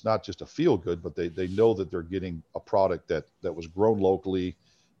 it's not just a feel good, but they know that they're getting a product that was grown locally,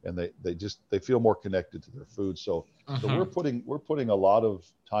 and they feel more connected to their food. So we're Mm-hmm. putting a lot of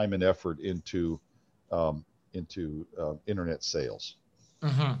time and effort um, into internet sales.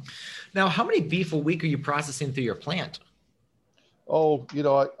 Mm-hmm. Now, how many beef a week are you processing through your plant? Oh,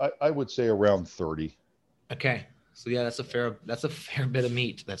 I would say around 30. Okay. So yeah, that's a fair bit of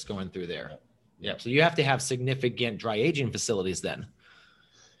meat that's going through there. Yeah. Yeah. Yeah. So you have to have significant dry aging facilities then.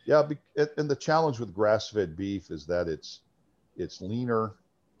 Yeah, and the challenge with grass-fed beef is that it's leaner.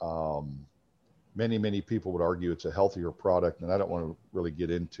 Um, many people would argue it's a healthier product, and I don't want to really get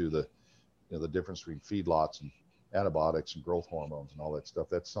into the difference between feedlots and antibiotics and growth hormones and all that stuff.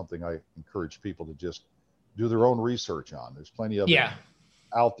 That's something I encourage people to just do their own research on. There's plenty of it Yeah.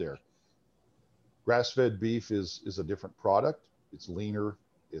 out there. Grass-fed beef is a different product. It's leaner.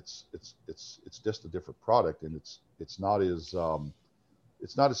 It's just a different product, and it's not as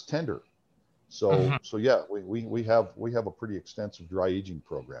tender. Mm-hmm. So yeah, we have a pretty extensive dry aging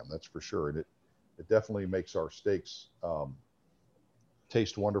program, that's for sure, and it definitely makes our steaks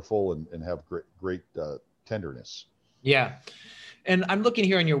taste wonderful and have great tenderness. Yeah. And I'm looking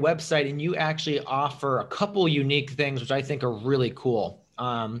here on your website, and you actually offer a couple unique things, which I think are really cool.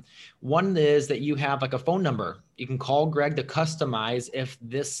 One is that you have like a phone number. You can call Greg to customize if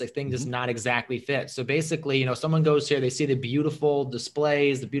this thing does Mm-hmm. not exactly fit. So basically, someone goes here, they see the beautiful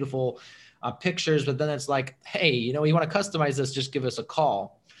displays, the beautiful pictures, but then it's like, hey, you want to customize this, just give us a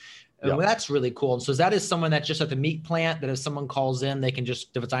call. And Yeah. that's really cool. And so that is someone that's just at the meat plant that if someone calls in, they can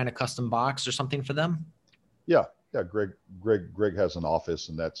just design a custom box or something for them. Yeah. Yeah. Greg has an office,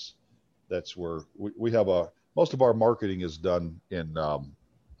 and that's where we have most of our marketing is done in uh,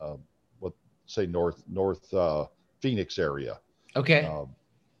 what say north Phoenix area. Okay. Um,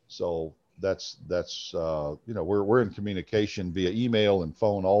 so that's we're in communication via email and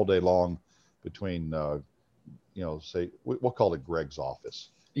phone all day long between say we'll call it Greg's office.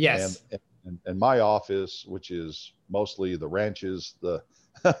 And, Yes. and my office, which is mostly the ranches, the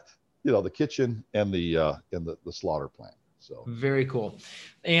the kitchen and the slaughter plant. So Very cool.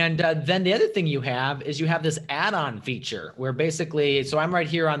 And then the other thing you have is you have this add-on feature where basically, so I'm right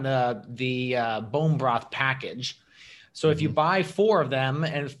here on the bone broth package. So if you buy 4 of them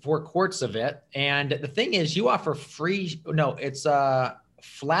and 4 quarts of it, and the thing is you offer it's a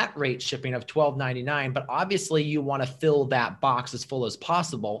flat rate shipping of $12.99, but obviously you want to fill that box as full as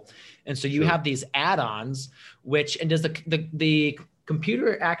possible. And so you have these add-ons, and does the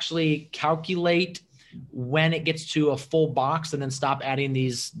computer actually calculate when it gets to a full box and then stop adding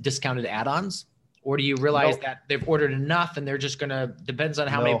these discounted add-ons? Or do you realize that they've ordered enough and they're just depends on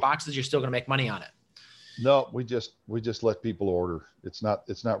how many boxes, you're still going to make money on it? No, we just let people order. It's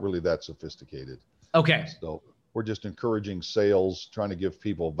not really that sophisticated. Okay. So we're just encouraging sales, trying to give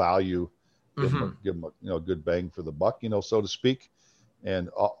people value, give them a good bang for the buck, so to speak. And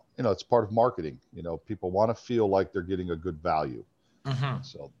it's part of marketing. People want to feel like they're getting a good value.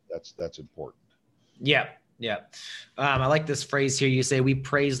 So that's important. Yeah. Yeah. I like this phrase here. You say, we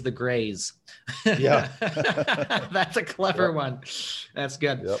praise the grays. Yeah. That's a clever one. That's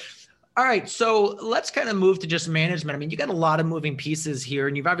good. Yep. All right. So let's kind of move to just management. I mean, you got a lot of moving pieces here,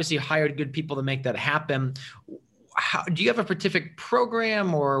 and you've obviously hired good people to make that happen. Do you have a specific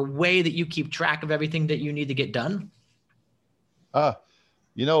program or way that you keep track of everything that you need to get done? I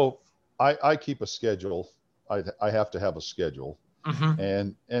keep a schedule. I have to have a schedule.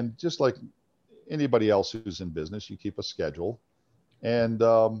 And just like anybody else who's in business, you keep a schedule, and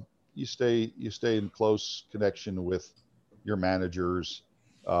you stay in close connection with your managers.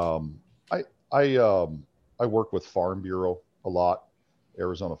 I work with Farm Bureau a lot,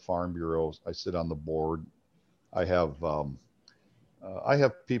 Arizona Farm Bureau. I sit on the board. I have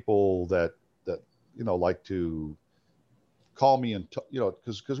people that like to call me and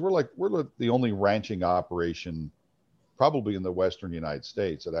because we're the only ranching operation probably in the Western United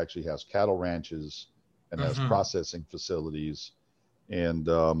States that actually has cattle ranches and has processing facilities. And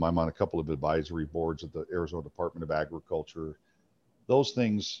I'm on a couple of advisory boards at the Arizona Department of Agriculture. Those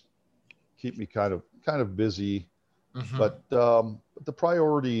things keep me kind of busy, but the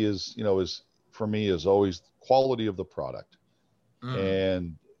priority is for me is always quality of the product,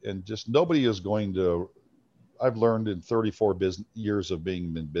 and just nobody is going to. I've learned in 34 years of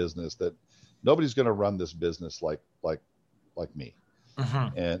being in business that nobody's going to run this business like me.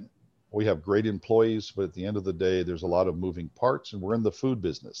 And we have great employees, but at the end of the day, there's a lot of moving parts, and we're in the food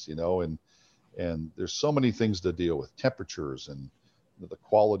business, and there's so many things to deal with, temperatures and the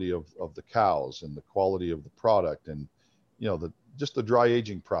quality of the cows and the quality of the product. And, just the dry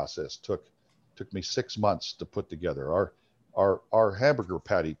aging process took me 6 months to put together. Our hamburger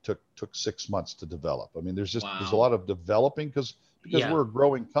patty took 6 months to develop. I mean, there's a lot of developing because we're a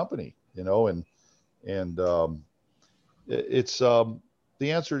growing company, and it's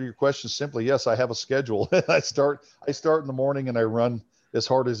the answer to your question is simply yes. I have a schedule. I start in the morning and I run as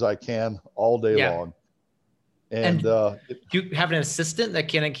hard as I can all day long. And do you have an assistant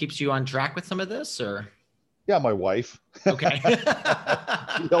that kind of keeps you on track with some of this, or? Yeah, my wife. Okay.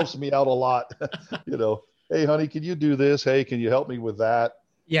 She helps me out a lot. Hey, honey, can you do this? Hey, can you help me with that?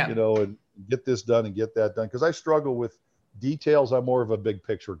 Yeah. And get this done and get that done. Because I struggle with details. I'm more of a big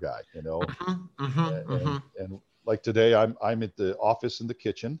picture guy, And like today, I'm at the office in the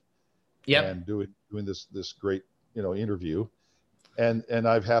kitchen, and doing this great interview, and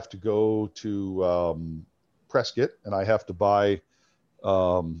I have to go to Prescott, and I have to buy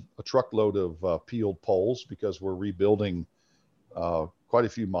a truckload of peeled poles because we're rebuilding quite a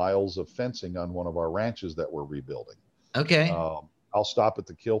few miles of fencing on one of our ranches that we're rebuilding. Okay. I'll stop at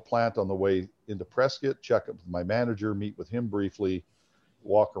the kill plant on the way into Prescott, check up with my manager, meet with him briefly,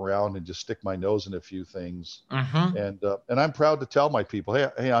 walk around and just stick my nose in a few things. And I'm proud to tell my people,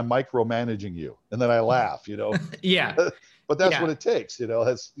 hey, I'm micromanaging you. And then I laugh, Yeah. But that's what it takes,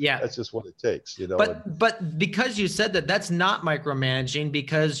 that's just what it takes, But because you said that's not micromanaging,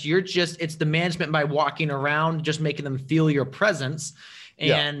 because it's the management by walking around, just making them feel your presence.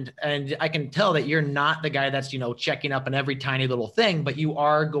 And I can tell that you're not the guy that's, checking up on every tiny little thing, but you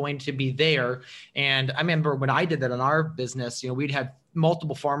are going to be there. And I remember when I did that in our business, we'd have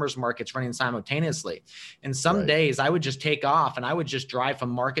multiple farmers markets running simultaneously. And some days I would just take off and I would just drive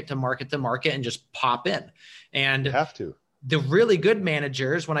from market to market to market and just pop in. And you have to. The really good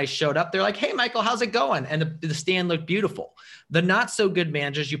managers, when I showed up, they're like, hey, Michael, how's it going? And the stand looked beautiful. The not so good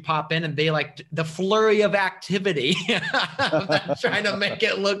managers, you pop in and they like the flurry of activity trying to make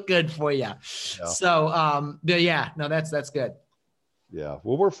it look good for you. Yeah. So, that's good. Yeah.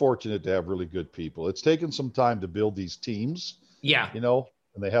 Well, we're fortunate to have really good people. It's taken some time to build these teams, Yeah.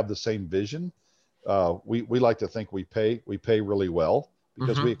 and they have the same vision. We like to think we pay really well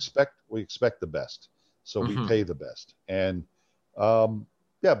because we Mm-hmm. expect the best, so we Mm-hmm. pay the best. And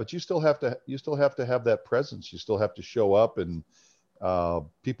yeah, but you still have to have that presence. You still have to show up, and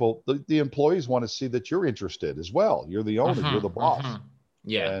the employees want to see that you're interested as well. You're the owner, you're the Mm-hmm. boss, Mm-hmm.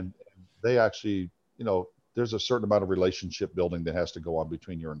 Yeah. and they actually, there's a certain amount of relationship building that has to go on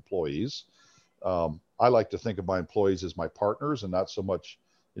between your employees. I like to think of my employees as my partners and not so much,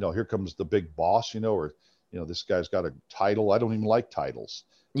 here comes the big boss, or, this guy's got a title. I don't even like titles.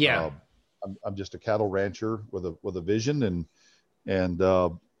 Yeah. Uh, I'm just a cattle rancher with a vision, and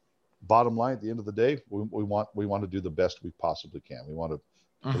bottom line, at the end of the day, we want to do the best we possibly can. We want to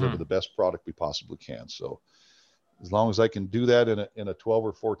deliver Mm-hmm. the best product we possibly can. So as long as I can do that in a 12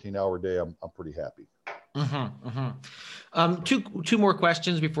 or 14-hour day, I'm pretty happy. Mm-hmm. Mm-hmm. Two more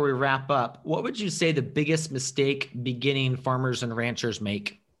questions before we wrap up. What would you say the biggest mistake beginning farmers and ranchers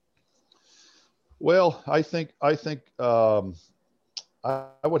make? Well, I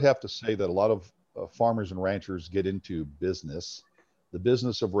would have to say that a lot of farmers and ranchers get into business, the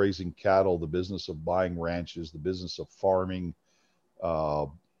business of raising cattle, the business of buying ranches, the business of farming, uh,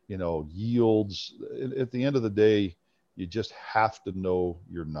 yields. At the end of the day, you just have to know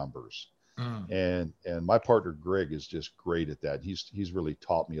your numbers. Mm. And my partner Greg is just great at that. He's really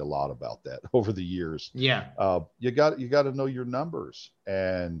taught me a lot about that over the years. Yeah. You got to know your numbers,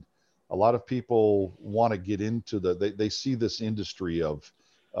 and a lot of people want to get into they see this industry of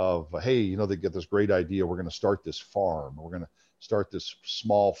hey, they get this great idea. We're going to start this farm. We're going to start this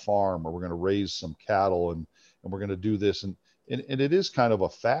small farm, or we're going to raise some cattle, and we're going to do this, and it is kind of a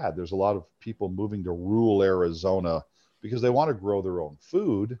fad. There's a lot of people moving to rural Arizona because they want to grow their own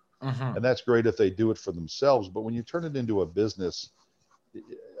food, Mm-hmm. and that's great if they do it for themselves. But when you turn it into a business,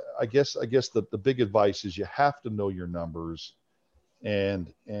 I guess the big advice is you have to know your numbers,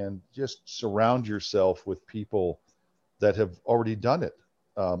 and just surround yourself with people that have already done it.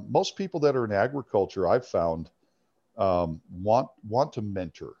 Most people that are in agriculture, I've found, want to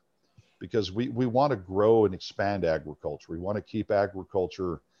mentor, because we want to grow and expand agriculture. We want to keep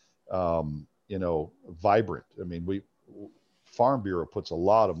agriculture, vibrant. I mean, Farm Bureau puts a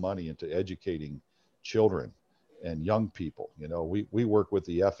lot of money into educating children and young people. We work with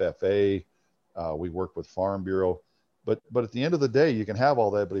the FFA, we work with Farm Bureau, but at the end of the day, you can have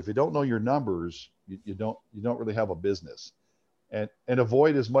all that, but if you don't know your numbers, you don't really have a business. And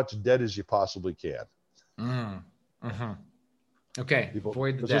avoid as much debt as you possibly can. Mm. Mm-hmm. Okay. People,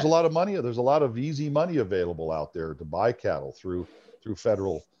 Avoid the because there's a debt. lot of money, there's a lot of easy money available out there to buy cattle through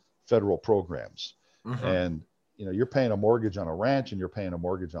federal programs. Mm-hmm. And you're paying a mortgage on a ranch and you're paying a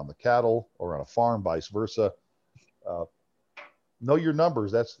mortgage on the cattle, or on a farm, vice versa. uh, know your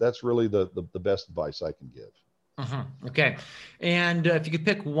numbers. That's really the best advice I can give. Mm-hmm. Okay. And if you could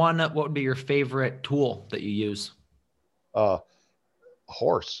pick one, what would be your favorite tool that you use? uh,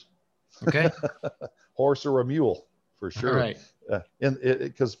 Horse. Okay. Horse or a mule, for All sure. right. And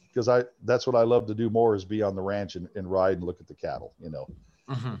because I that's what I love to do more, is be on the ranch and ride and look at the cattle.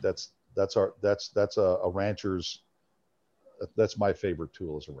 Mm-hmm. That's a rancher's. That's my favorite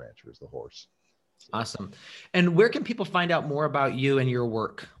tool as a rancher, is the horse. So, Awesome. And where can people find out more about you and your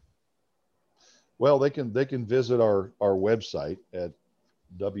work? well, they can visit our website at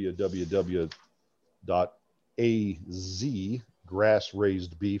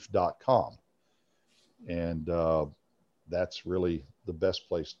www.azgrassraisedbeef.com, and that's really the best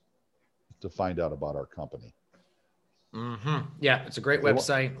place to find out about our company. Mm-hmm. Yeah, it's a great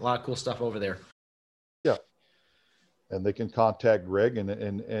website. A lot of cool stuff over there. Yeah, and they can contact Greg,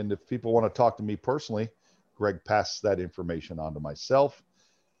 and if people want to talk to me personally, Greg passes that information on to myself.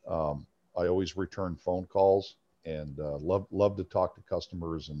 I always return phone calls, and love to talk to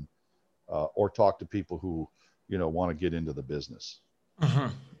customers, and or talk to people who want to get into the business.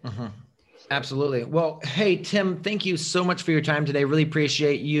 Mm-hmm. Mm-hmm. Absolutely. Well, hey, Tim, thank you so much for your time today. Really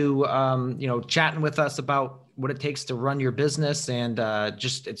appreciate you, chatting with us about what it takes to run your business. And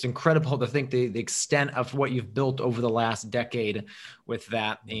just, it's incredible to think the extent of what you've built over the last decade with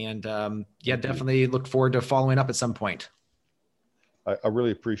that. And yeah, definitely look forward to following up at some point. I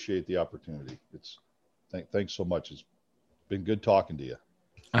really appreciate the opportunity. Thanks so much. It's been good talking to you.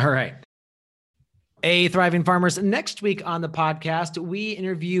 All right. Hey, Thriving Farmers. Next week on the podcast, we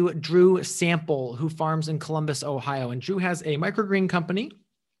interview Drew Sample, who farms in Columbus, Ohio. And Drew has a microgreen company.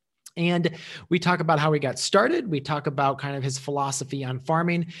 And we talk about how he got started. We talk about kind of his philosophy on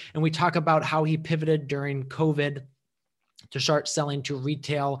farming. And we talk about how he pivoted during COVID to start selling to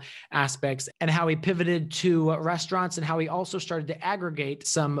retail aspects, and how he pivoted to restaurants, and how he also started to aggregate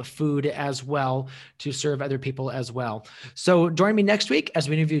some food as well to serve other people as well. So join me next week as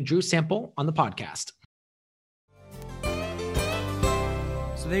we interview Drew Sample on the podcast.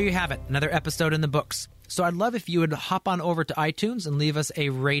 So there you have it, another episode in the books. So I'd love if you would hop on over to iTunes and leave us a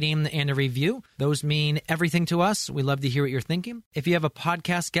rating and a review. Those mean everything to us. We love to hear what you're thinking. If you have a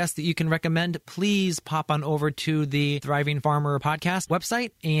podcast guest that you can recommend, please pop on over to the Thriving Farmer Podcast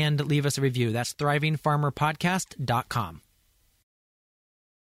website and leave us a review. That's thrivingfarmerpodcast.com.